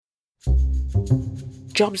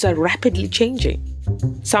Jobs are rapidly changing.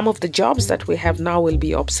 Some of the jobs that we have now will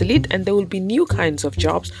be obsolete, and there will be new kinds of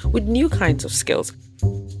jobs with new kinds of skills.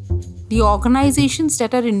 The organizations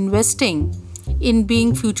that are investing in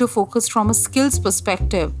being future focused from a skills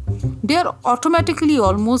perspective, they are automatically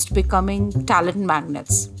almost becoming talent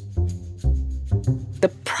magnets.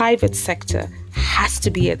 The private sector has to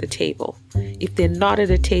be at the table. If they're not at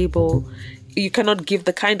the table, you cannot give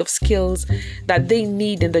the kind of skills that they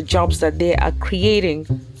need in the jobs that they are creating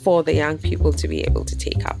for the young people to be able to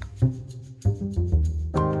take up.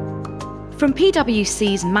 From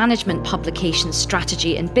PwC's management publication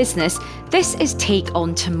Strategy and Business, this is Take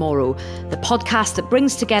on Tomorrow, the podcast that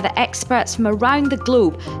brings together experts from around the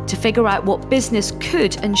globe to figure out what business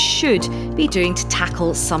could and should be doing to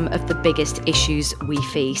tackle some of the biggest issues we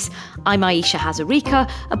face. I'm Ayesha Hazarika,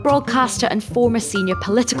 a broadcaster and former senior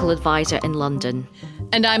political advisor in London.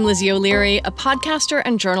 And I'm Lizzie O'Leary, a podcaster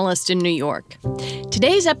and journalist in New York.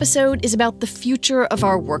 Today's episode is about the future of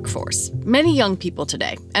our workforce. Many young people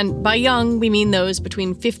today, and by young we mean those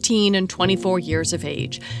between 15 and 24 years of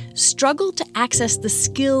age, struggle to access the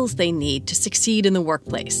skills they need to succeed in the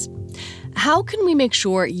workplace. How can we make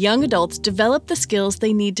sure young adults develop the skills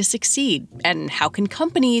they need to succeed? And how can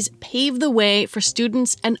companies pave the way for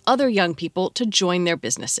students and other young people to join their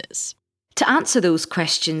businesses? To answer those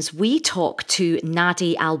questions, we talk to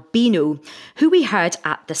Nadi Albino, who we heard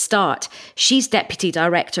at the start. She's Deputy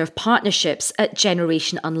Director of Partnerships at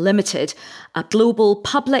Generation Unlimited, a global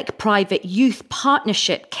public-private youth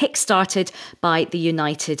partnership kickstarted by the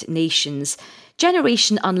United Nations.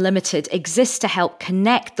 Generation Unlimited exists to help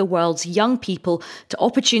connect the world's young people to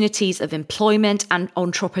opportunities of employment and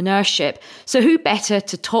entrepreneurship. So who better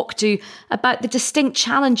to talk to about the distinct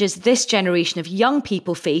challenges this generation of young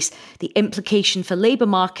people face, the implication for labour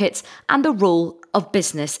markets, and the role of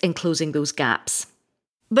business in closing those gaps?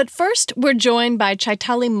 But first, we're joined by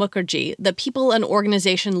Chaitali Mukherjee, the People and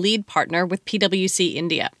Organisation Lead Partner with PwC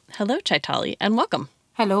India. Hello, Chaitali, and welcome.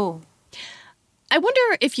 Hello. I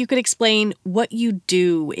wonder if you could explain what you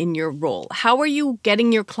do in your role. How are you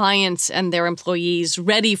getting your clients and their employees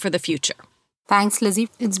ready for the future? Thanks, Lizzie.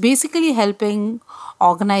 It's basically helping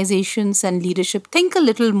organizations and leadership think a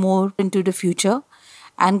little more into the future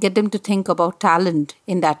and get them to think about talent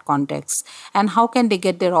in that context. And how can they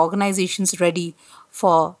get their organizations ready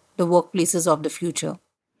for the workplaces of the future?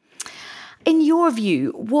 In your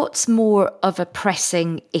view, what's more of a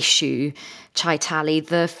pressing issue, Chaitali,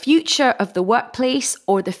 the future of the workplace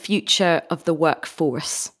or the future of the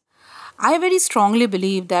workforce? I very strongly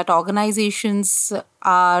believe that organizations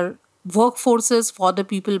are workforces for the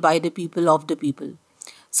people, by the people, of the people.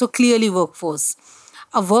 So clearly workforce.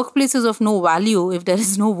 A workplace is of no value if there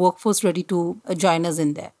is no workforce ready to join us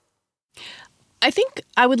in there. I think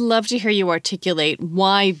I would love to hear you articulate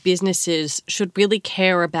why businesses should really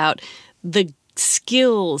care about the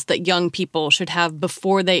skills that young people should have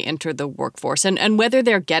before they enter the workforce and whether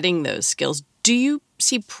they're getting those skills. Do you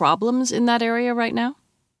see problems in that area right now?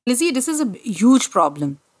 Lizzie, this is a huge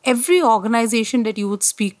problem. Every organization that you would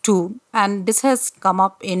speak to, and this has come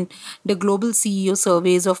up in the global CEO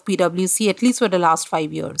surveys of PwC at least for the last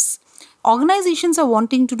 5 years. Organizations are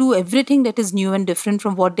wanting to do everything that is new and different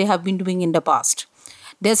from what they have been doing in the past.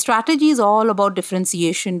 Their strategy is all about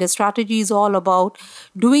differentiation. Their strategy is all about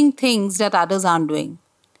doing things that others aren't doing.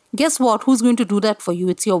 Guess what? Who's going to do that for you?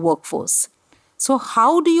 It's your workforce. So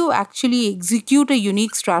how do you actually execute a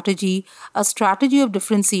unique strategy, a strategy of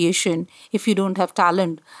differentiation, if you don't have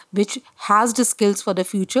talent, which has the skills for the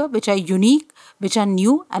future, which are unique, which are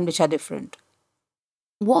new, and which are different?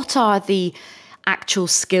 What are the actual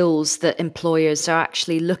skills that employers are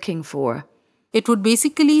actually looking for? It would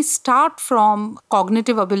basically start from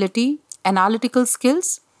cognitive ability, analytical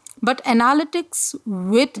skills, but analytics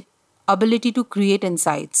with ability to create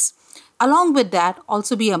insights. Along with that,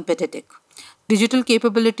 also be empathetic. Digital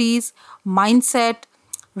capabilities, mindset,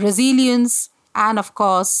 resilience, and of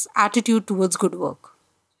course, attitude towards good work.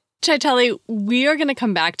 Chaitali, we are going to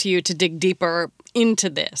come back to you to dig deeper into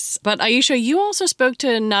this. But Ayesha, you also spoke to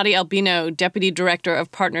Nadi Albino, Deputy Director of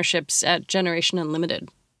Partnerships at Generation Unlimited.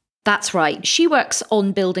 That's right. She works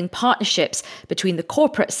on building partnerships between the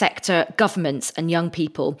corporate sector, governments and young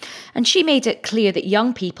people. And she made it clear that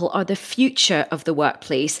young people are the future of the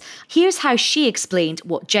workplace. Here's how she explained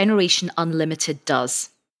what Generation Unlimited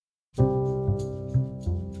does.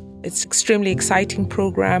 It's an extremely exciting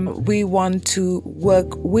program. We want to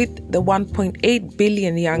work with the 1.8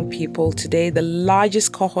 billion young people today, the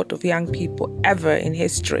largest cohort of young people ever in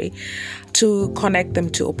history, to connect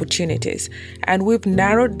them to opportunities. And we've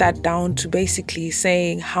narrowed that down to basically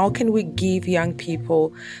saying, how can we give young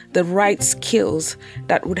people the right skills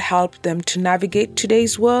that would help them to navigate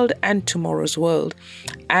today's world and tomorrow's world,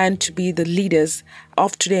 and to be the leaders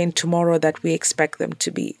of today and tomorrow that we expect them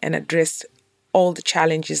to be, and address all the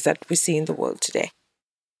challenges that we see in the world today.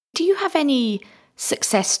 Do you have any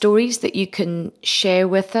success stories that you can share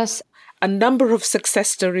with us? A number of success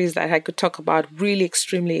stories that I could talk about, really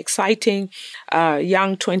extremely exciting. A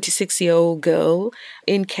young 26-year-old girl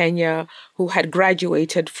in Kenya who had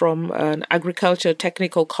graduated from an agriculture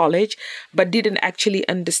technical college, but didn't actually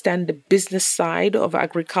understand the business side of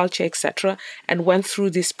agriculture, etc., and went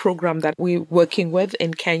through this program that we're working with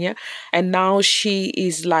in Kenya. And now she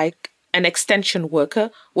is like an extension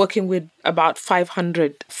worker working with about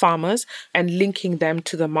 500 farmers and linking them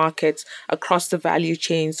to the markets across the value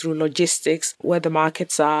chain through logistics, where the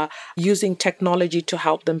markets are, using technology to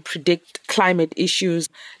help them predict climate issues,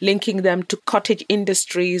 linking them to cottage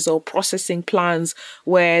industries or processing plants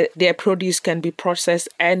where their produce can be processed.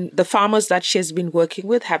 And the farmers that she's been working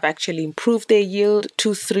with have actually improved their yield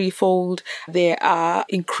 2-3-fold. They are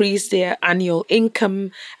increased their annual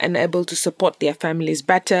income and able to support their families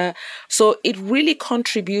better. So it really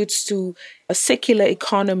contributes to a secular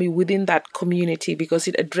economy within that community because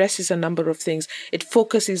it addresses a number of things. It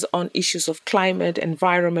focuses on issues of climate,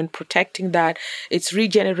 environment, protecting that. It's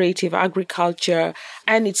regenerative agriculture,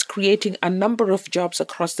 and it's creating a number of jobs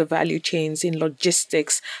across the value chains in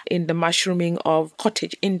logistics, in the mushrooming of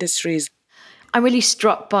cottage industries. I'm really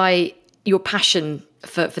struck by your passion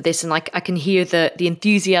for this, and I can hear the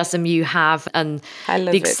enthusiasm you have and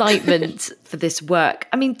the excitement for this work.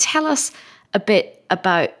 I mean, tell us a bit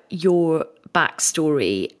about your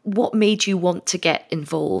backstory. What made you want to get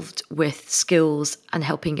involved with skills and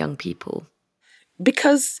helping young people?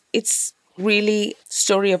 Because it's really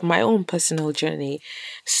story of my own personal journey.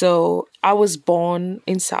 So I was born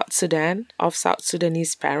in South Sudan of South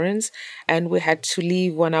Sudanese parents, and we had to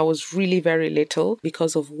leave when I was really very little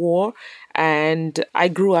because of war. And I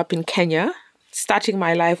grew up in Kenya, starting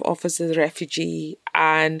my life off as a refugee,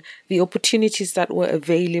 and the opportunities that were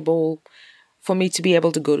available for me to be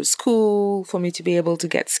able to go to school, for me to be able to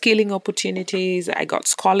get skilling opportunities. I got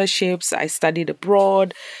scholarships. I studied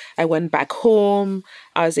abroad. I went back home.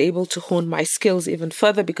 I was able to hone my skills even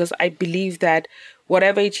further because I believe that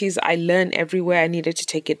whatever it is I learn everywhere, I needed to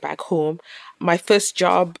take it back home. My first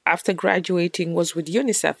job after graduating was with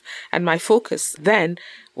UNICEF, and my focus then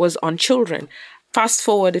was on children. Fast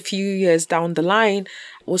forward a few years down the line,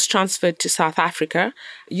 was transferred to South Africa.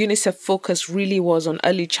 UNICEF focus really was on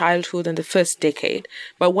early childhood in the first decade.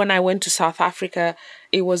 But when I went to South Africa,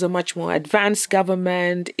 it was a much more advanced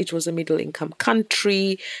government. It was a middle income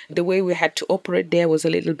country. The way we had to operate there was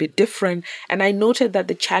a little bit different. And I noted that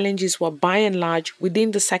the challenges were by and large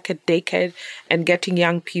within the second decade and getting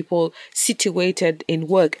young people situated in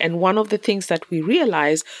work. And one of the things that we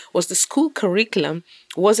realized was the school curriculum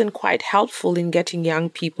wasn't quite helpful in getting young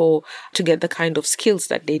people to get the kind of skills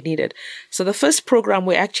that they needed. So the first program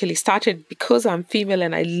we actually started, because I'm female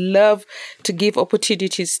and I love to give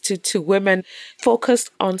opportunities to women, focused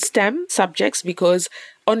on STEM subjects because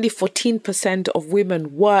only 14% of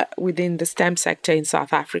women were within the STEM sector in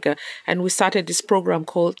South Africa. And we started this program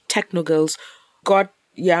called Techno Girls, got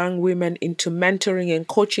young women into mentoring and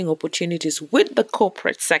coaching opportunities with the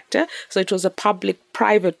corporate sector. So it was a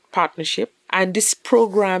public-private partnership. And this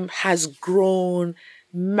program has grown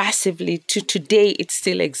massively to today. It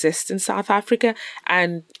still exists in South Africa.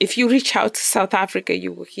 And if you reach out to South Africa,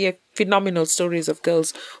 you will hear phenomenal stories of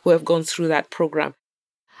girls who have gone through that program.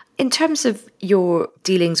 In terms of your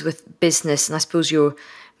dealings with business, and I suppose your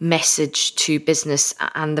message to business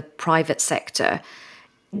and the private sector,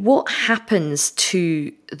 what happens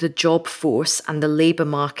to the job force and the labour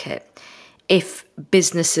market if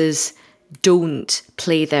businesses don't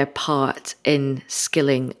play their part in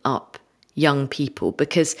skilling up young people?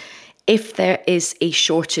 Because if there is a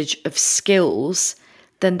shortage of skills,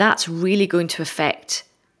 then that's really going to affect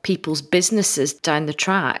people's businesses down the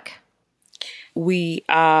track. We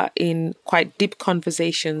are in quite deep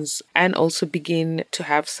conversations and also begin to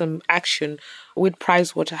have some action with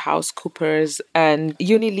PricewaterhouseCoopers and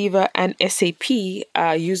Unilever and SAP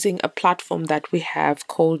using a platform that we have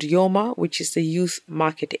called YOMA, which is the Youth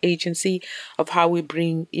Market Agency, of how we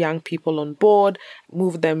bring young people on board,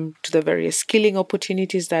 move them to the various skilling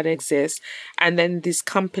opportunities that exist. And then these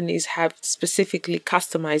companies have specifically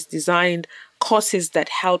customized, designed courses that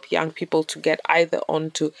help young people to get either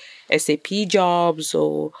onto SAP jobs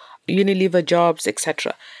or Unilever jobs,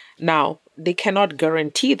 etc. Now, they cannot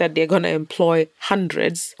guarantee that they're going to employ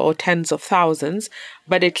hundreds or tens of thousands,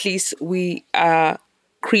 but at least we are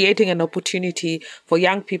creating an opportunity for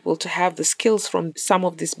young people to have the skills from some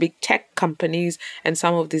of these big tech companies and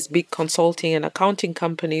some of these big consulting and accounting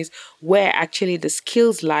companies where actually the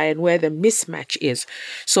skills lie and where the mismatch is.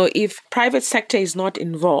 So if private sector is not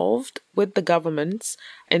involved with the governments,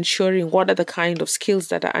 ensuring what are the kind of skills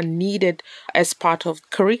that are needed as part of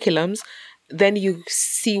curriculums, then you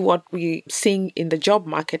see what we're seeing in the job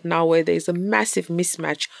market now, where there's a massive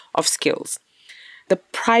mismatch of skills. The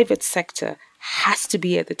private sector has to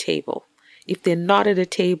be at the table. If they're not at the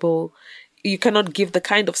table, you cannot give the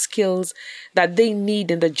kind of skills that they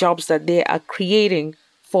need in the jobs that they are creating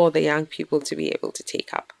for the young people to be able to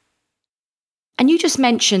take up. And you just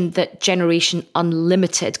mentioned that Generation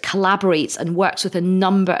Unlimited collaborates and works with a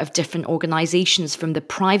number of different organisations from the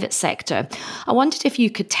private sector. I wondered if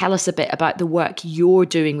you could tell us a bit about the work you're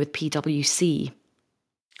doing with PwC.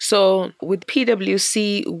 So with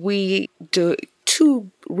PwC, we do two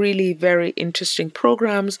really very interesting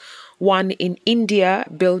programs. One in India,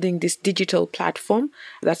 building this digital platform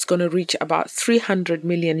that's going to reach about 300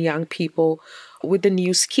 million young people with the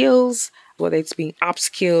new skills, whether it's being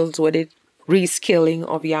upskilled, whether it's reskilling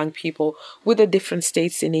of young people with the different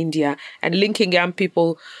states in India and linking young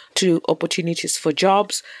people to opportunities for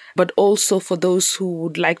jobs, but also for those who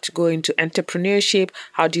would like to go into entrepreneurship.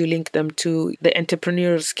 How do you link them to the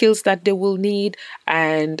entrepreneurial skills that they will need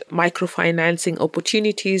and microfinancing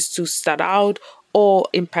opportunities to start out, or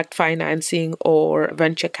impact financing or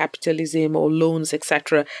venture capitalism or loans,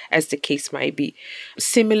 etc., as the case might be.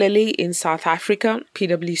 Similarly, in South Africa,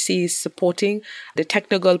 PwC is supporting the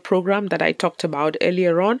technical program that I talked about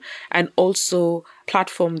earlier on, and also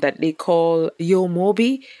platform that they call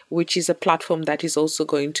YoMobi, which is a platform that is also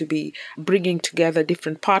going to be bringing together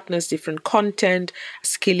different partners, different content,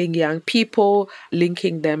 skilling young people,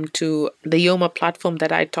 linking them to the Yoma platform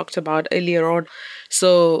that I talked about earlier on.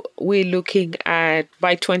 So we're looking at,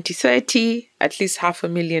 by 2030, at least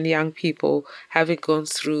 500,000 young people having gone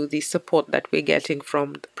through the support that we're getting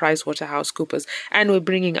from PricewaterhouseCoopers, and we're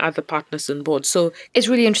bringing other partners on board. So it's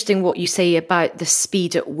really interesting what you say about the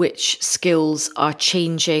speed at which skills are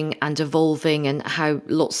changing and evolving and how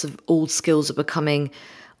lots of old skills are becoming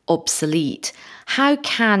obsolete. How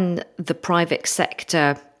can the private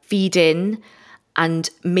sector feed in and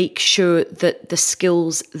make sure that the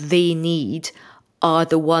skills they need are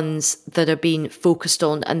the ones that are being focused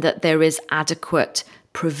on and that there is adequate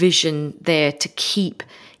provision there to keep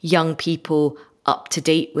young people up to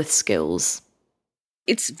date with skills?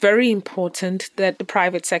 It's very important that the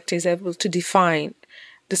private sector is able to define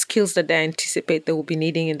the skills that they anticipate they will be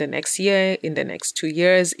needing in the next year, in the next 2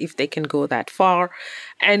 years, if they can go that far,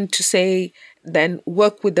 and to say, then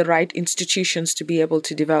work with the right institutions to be able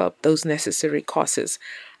to develop those necessary courses.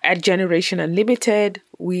 At Generation Unlimited,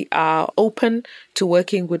 we are open to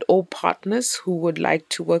working with all partners who would like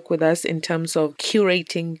to work with us in terms of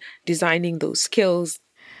curating, designing those skills.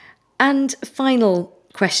 And final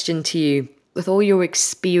question to you. With all your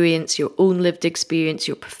experience, your own lived experience,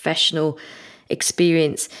 your professional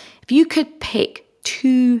experience, if you could pick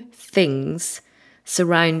 2 things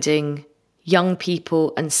surrounding young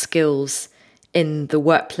people and skills in the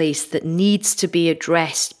workplace that needs to be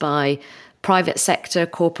addressed by private sector,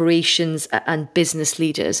 corporations and business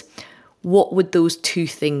leaders, what would those 2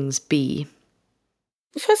 things be?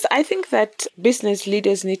 First, I think that business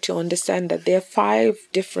leaders need to understand that there are 5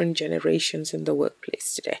 different generations in the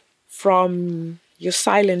workplace today. From your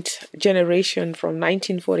silent generation from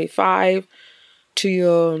 1945 to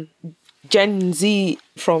your Gen Z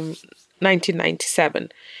from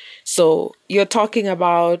 1997. So you're talking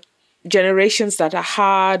about generations that are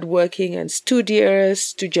hardworking and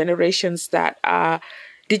studious to generations that are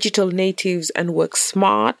digital natives and work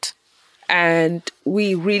smart. And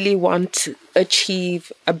we really want to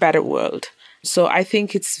achieve a better world. So I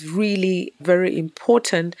think it's really very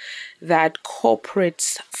important that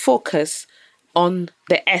corporates focus on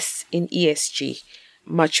the S in ESG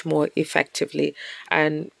much more effectively.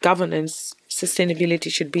 And governance,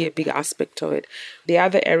 sustainability should be a big aspect of it. The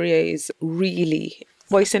other area is really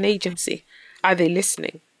voice and agency. Are they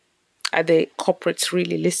listening? Are the corporates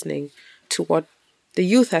really listening to what the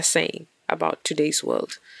youth are saying about today's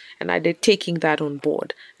world? And are they taking that on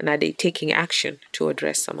board? And are they taking action to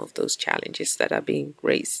address some of those challenges that are being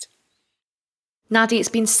raised? Nadi, it's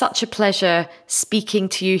been such a pleasure speaking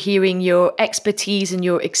to you, hearing your expertise and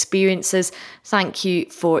your experiences. Thank you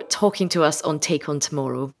for talking to us on Take On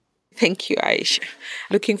Tomorrow. Thank you, Ayesha.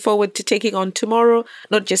 Looking forward to taking on tomorrow,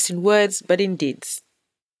 not just in words, but in deeds.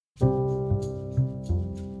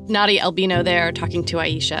 Nadi Albino there talking to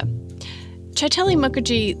Ayesha. Chaitali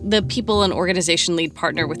Mukherjee, the People and Organization Lead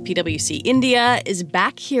Partner with PwC India, is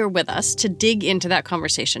back here with us to dig into that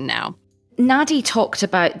conversation now. Nadi talked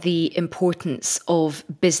about the importance of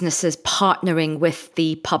businesses partnering with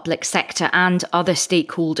the public sector and other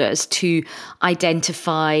stakeholders to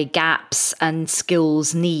identify gaps and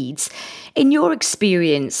skills needs. In your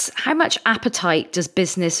experience, how much appetite does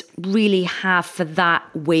business really have for that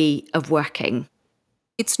way of working?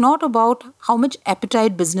 It's not about how much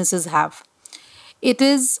appetite businesses have. It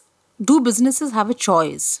is, do businesses have a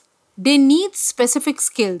choice? They need specific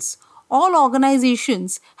skills. All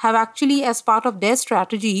organizations have actually, as part of their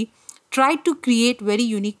strategy, tried to create very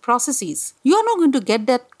unique processes. You are not going to get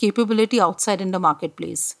that capability outside in the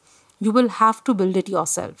marketplace. You will have to build it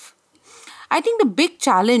yourself. I think the big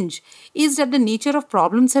challenge is that the nature of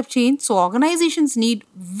problems have changed, so organizations need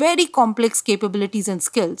very complex capabilities and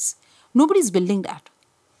skills. Nobody's building that.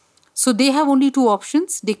 So they have only two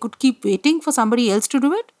options. They could keep waiting for somebody else to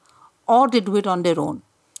do it, or they do it on their own.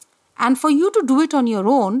 And for you to do it on your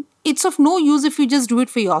own, it's of no use if you just do it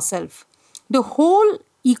for yourself. The whole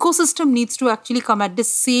ecosystem needs to actually come at the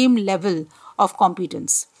same level of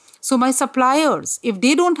competence. So my suppliers, if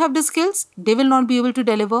they don't have the skills, they will not be able to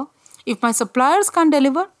deliver. If my suppliers can't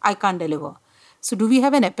deliver, I can't deliver. So do we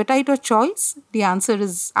have an appetite or choice? The answer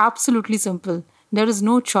is absolutely simple. There is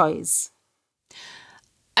no choice.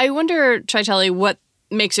 I wonder, Chaitali, what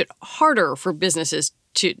makes it harder for businesses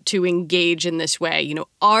to engage in this way? You know,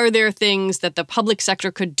 are there things that the public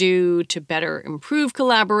sector could do to better improve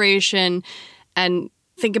collaboration and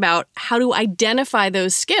think about how to identify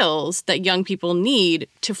those skills that young people need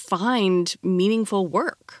to find meaningful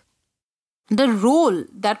work? The role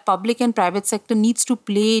that public and private sector needs to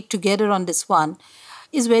play together on this one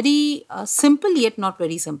is very simple, yet not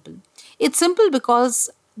very simple. It's simple because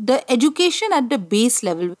the education at the base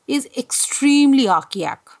level is extremely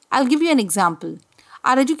archaic. I'll give you an example.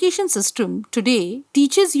 Our education system today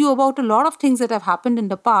teaches you about a lot of things that have happened in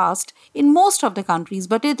the past in most of the countries,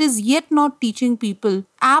 but it is yet not teaching people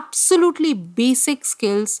absolutely basic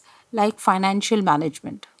skills like financial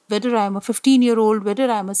management. Whether I'm a 15-year-old, whether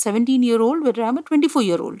I'm a 17-year-old, whether I'm a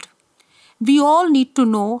 24-year-old. We all need to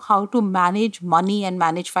know how to manage money and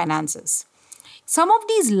manage finances. Some of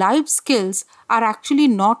these life skills are actually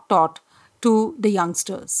not taught to the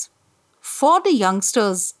youngsters. For the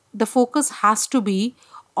youngsters, the focus has to be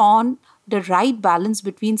on the right balance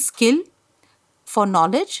between skill for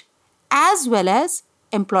knowledge as well as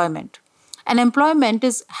employment. And employment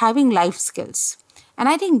is having life skills. And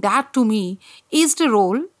I think that to me is the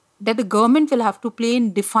role that the government will have to play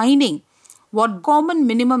in defining what common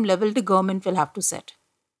minimum level the government will have to set.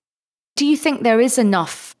 Do you think there is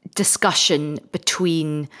enough discussion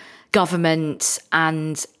between government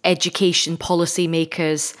and education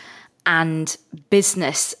policymakers and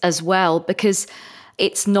business as well? Because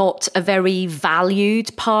it's not a very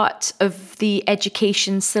valued part of the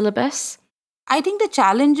education syllabus. I think the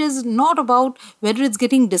challenge is not about whether it's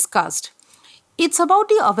getting discussed. It's about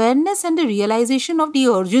the awareness and the realization of the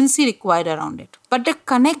urgency required around it. But the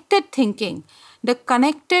connected thinking, the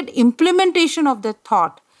connected implementation of the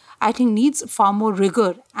thought, I think needs far more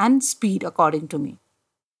rigor and speed, according to me.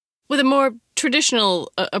 With a more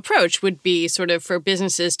traditional approach would be sort of for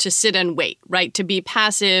businesses to sit and wait, right? To be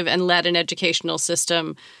passive and let an educational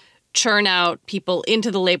system churn out people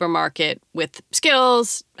into the labor market with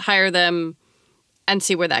skills, hire them, and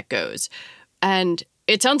see where that goes. And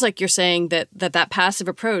it sounds like you're saying that passive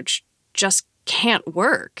approach just can't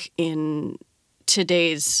work in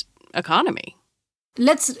today's economy.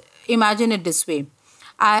 Let's imagine it this way.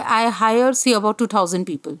 I hire, say, about 2,000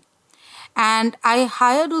 people. And I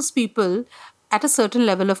hire those people at a certain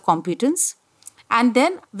level of competence. And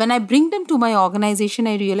then when I bring them to my organization,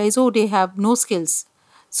 I realize, they have no skills.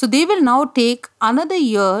 So they will now take another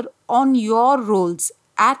year on your roles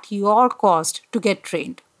at your cost to get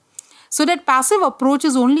trained. So that passive approach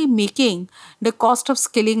is only making the cost of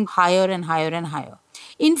skilling higher and higher and higher.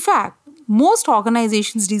 In fact, most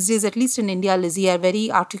organizations these days, at least in India, Lizzie, are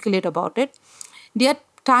very articulate about it. They are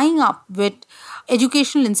tying up with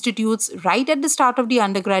educational institutes right at the start of the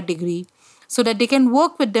undergrad degree so that they can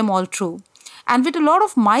work with them all through. And with a lot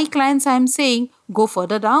of my clients, I'm saying, go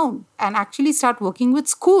further down and actually start working with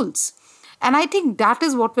schools. And I think that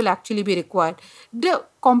is what will actually be required. The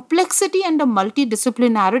complexity and the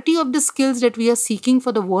multidisciplinarity of the skills that we are seeking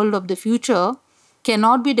for the world of the future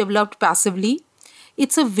cannot be developed passively.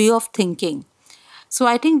 It's a way of thinking. So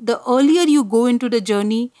I think the earlier you go into the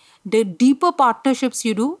journey, the deeper partnerships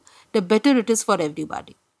you do, the better it is for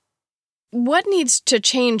everybody. What needs to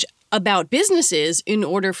change about businesses in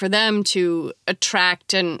order for them to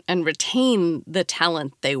attract and retain the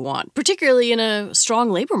talent they want, particularly in a strong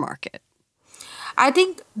labor market? I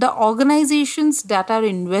think the organizations that are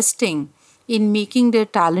investing in making their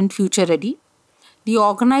talent future ready, the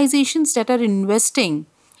organizations that are investing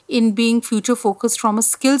in being future focused from a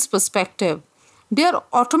skills perspective, they are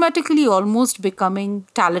automatically almost becoming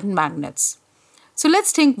talent magnets. So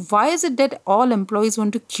let's think, why is it that all employees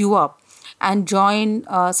want to queue up and join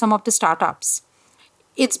some of the startups?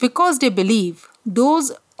 It's because they believe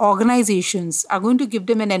those organizations are going to give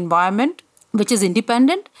them an environment which is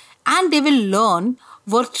independent, and they will learn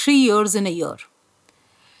for 3 years in a year.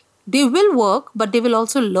 They will work, but they will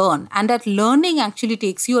also learn. And that learning actually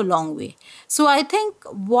takes you a long way. So I think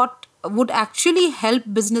what would actually help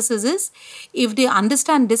businesses is if they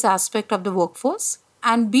understand this aspect of the workforce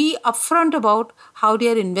and be upfront about how they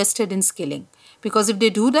are invested in skilling. Because if they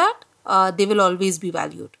do that, they will always be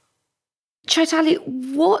valued. Chaitali,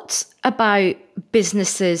 what about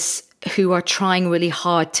businesses who are trying really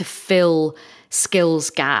hard to fill skills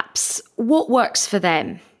gaps? What works for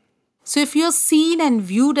them? So if you're seen and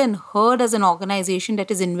viewed and heard as an organization that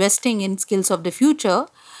is investing in skills of the future,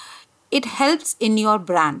 it helps in your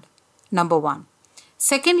brand, number one.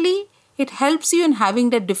 Secondly, it helps you in having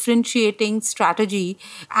that differentiating strategy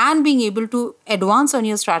and being able to advance on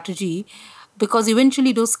your strategy, because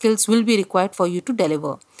eventually those skills will be required for you to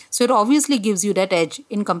deliver. So it obviously gives you that edge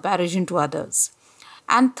in comparison to others.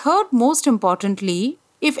 And third, most importantly,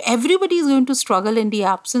 if everybody is going to struggle in the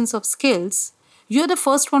absence of skills, you're the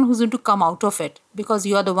first one who's going to come out of it, because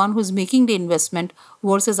you are the one who's making the investment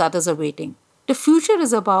versus others are waiting. The future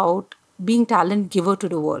is about being talent giver to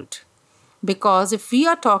the world. Because if we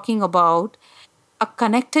are talking about a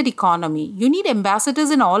connected economy, you need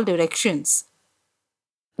ambassadors in all directions.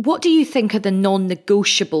 What do you think are the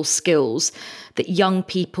non-negotiable skills that young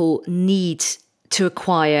people need to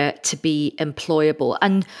acquire to be employable?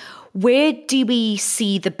 And where do we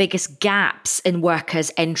see the biggest gaps in workers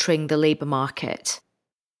entering the labour market?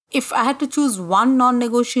 If I had to choose one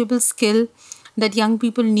non-negotiable skill that young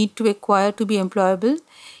people need to acquire to be employable,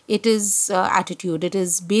 it is attitude. It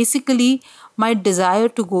is basically my desire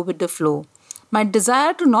to go with the flow, my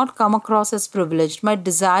desire to not come across as privileged, my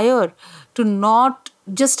desire to not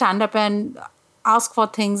just stand up and ask for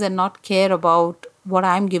things and not care about what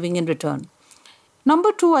I'm giving in return.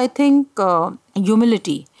 Number two, I think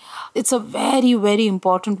humility. It's a very, very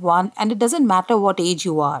important one, and it doesn't matter what age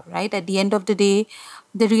you are, right? At the end of the day,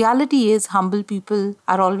 the reality is humble people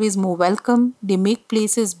are always more welcome. They make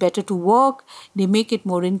places better to work. They make it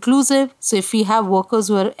more inclusive. So if we have workers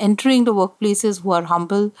who are entering the workplaces who are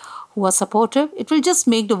humble, who are supportive, it will just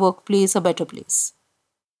make the workplace a better place.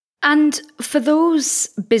 And for those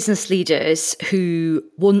business leaders who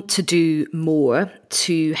want to do more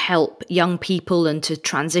to help young people and to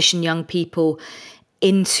transition young people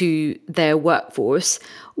into their workforce,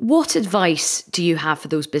 what advice do you have for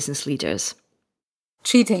those business leaders?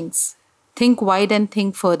 3 things. Think wide and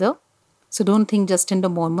think further. So don't think just in the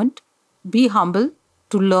moment. Be humble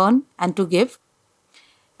to learn and to give.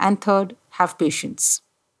 And third, have patience.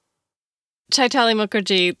 Chaitali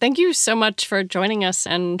Mukherjee, thank you so much for joining us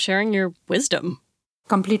and sharing your wisdom.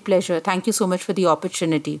 Complete pleasure. Thank you so much for the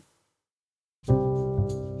opportunity.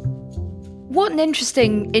 What an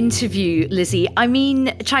interesting interview, Lizzie. I mean,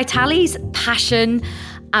 Chaitali's passion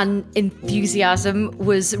and enthusiasm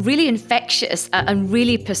was really infectious and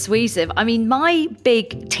really persuasive. I mean, my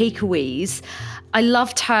big takeaways, I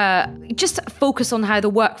loved her just focus on how the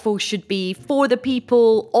workforce should be for the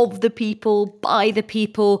people, of the people, by the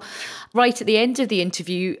people. Right at the end of the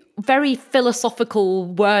interview, very philosophical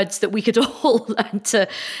words that we could all learn to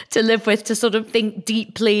live with, to sort of think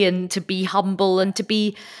deeply and to be humble and to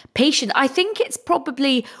be patient. I think it's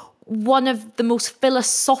probably one of the most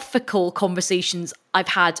philosophical conversations I've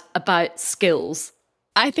had about skills.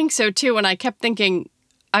 I think so too. And I kept thinking,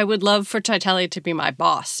 I would love for Chaitali to be my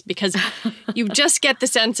boss, because you just get the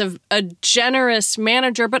sense of a generous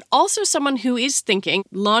manager, but also someone who is thinking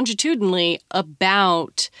longitudinally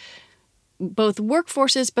about both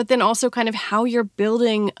workforces, but then also kind of how you're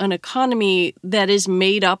building an economy that is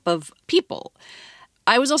made up of people.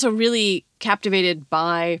 I was also really captivated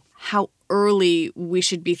by how early we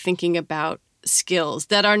should be thinking about skills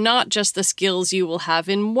that are not just the skills you will have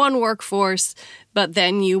in one workforce, but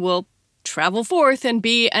then you will travel forth and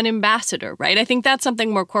be an ambassador, right? I think that's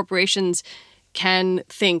something where corporations can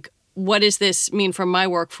think, what does this mean for my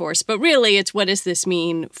workforce? But really, it's what does this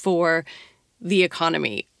mean for the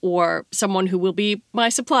economy or someone who will be my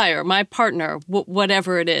supplier, my partner,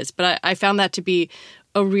 whatever it is. But I found that to be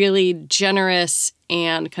a really generous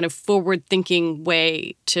and kind of forward-thinking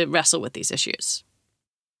way to wrestle with these issues.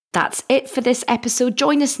 That's it for this episode.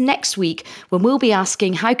 Join us next week when we'll be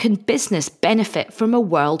asking, how can business benefit from a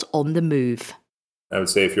world on the move? I would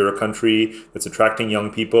say if you're a country that's attracting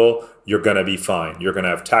young people, you're going to be fine. You're going to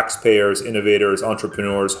have taxpayers, innovators,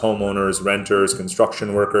 entrepreneurs, homeowners, renters,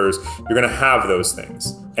 construction workers. You're going to have those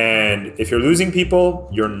things. And if you're losing people,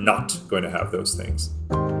 you're not going to have those things.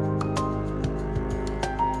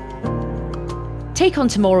 Take On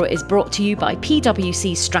Tomorrow is brought to you by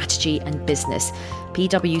PwC Strategy and Business.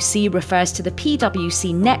 PwC refers to the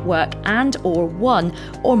PwC network and or one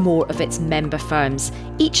or more of its member firms,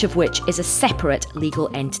 each of which is a separate legal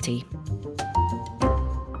entity.